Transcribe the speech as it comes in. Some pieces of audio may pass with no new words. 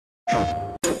My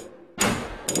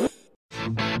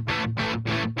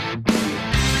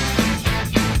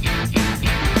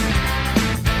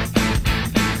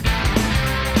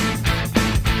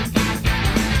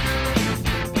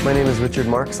name is Richard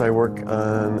Marks. I work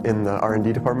in the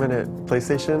R&D department at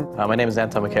PlayStation. My name is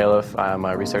Anton Mikhailov. I'm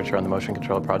a researcher on the motion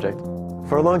controller project.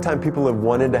 For a long time, people have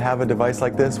wanted to have a device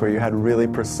like this where you had really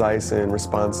precise and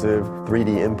responsive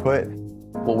 3D input.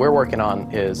 What we're working on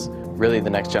is really the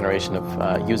next generation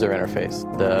of user interface.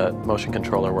 The motion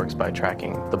controller works by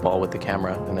tracking the ball with the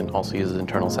camera and then also uses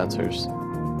internal sensors.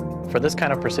 For this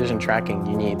kind of precision tracking,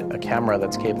 you need a camera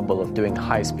that's capable of doing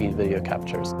high-speed video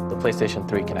captures. The PlayStation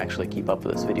 3 can actually keep up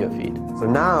with this video feed. So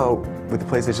now, with the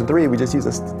PlayStation 3, we just use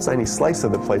a tiny slice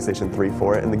of the PlayStation 3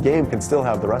 for it, and the game can still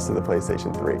have the rest of the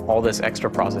PlayStation 3. All this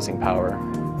extra processing power,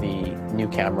 the new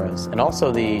cameras, and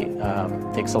also the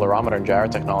accelerometer and gyro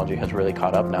technology has really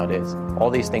caught up nowadays. All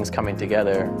these things coming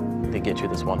together, they get you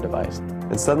this one device.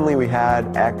 And suddenly we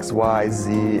had X, Y,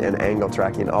 Z, and angle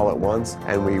tracking all at once,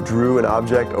 and we drew an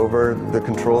object over the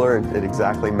controller and it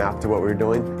exactly mapped to what we were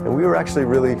doing. And we were actually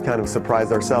really kind of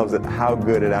surprised ourselves at how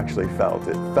good it actually felt.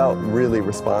 It felt really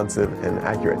responsive and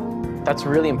accurate. That's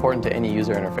really important to any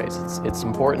user interface. It's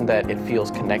important that it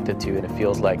feels connected to and it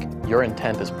feels like your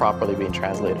intent is properly being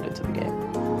translated into the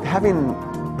game. Having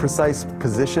precise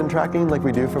position tracking like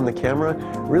we do from the camera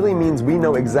really means we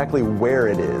know exactly where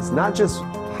it is, not just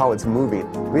how it's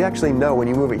moving. We actually know when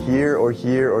you move it here or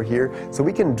here or here, so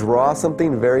we can draw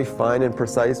something very fine and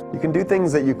precise. You can do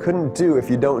things that you couldn't do if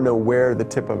you don't know where the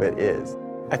tip of it is.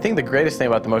 I think the greatest thing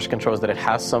about the motion control is that it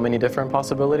has so many different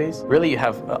possibilities. Really, you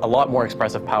have a lot more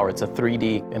expressive power. It's a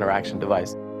 3D interaction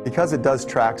device. Because it does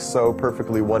track so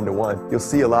perfectly one-to-one, you'll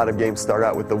see a lot of games start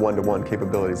out with the one-to-one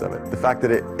capabilities of it. The fact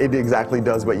that it exactly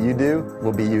does what you do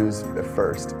will be used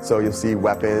first. So you'll see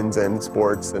weapons and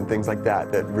sports and things like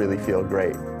that that really feel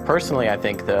great. Personally, I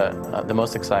think the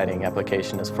most exciting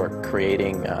application is for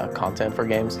creating content for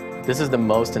games. This is the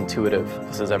most intuitive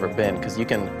this has ever been because you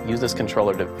can use this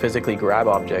controller to physically grab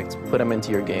objects, put them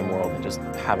into your game world, and just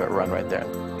have it run right there.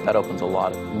 That opens a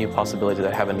lot of new possibilities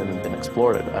that haven't even been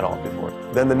explored at all before.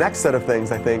 Then the next set of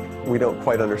things I think we don't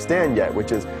quite understand yet,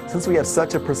 which is since we have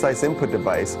such a precise input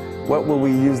device, what will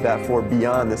we use that for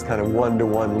beyond this kind of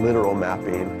one-to-one literal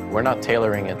mapping? We're not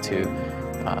tailoring it to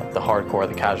the hardcore,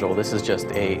 the casual. This is just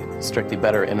a strictly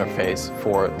better interface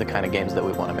for the kind of games that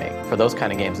we want to make. For those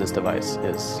kind of games, this device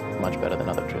is much better than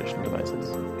other traditional devices.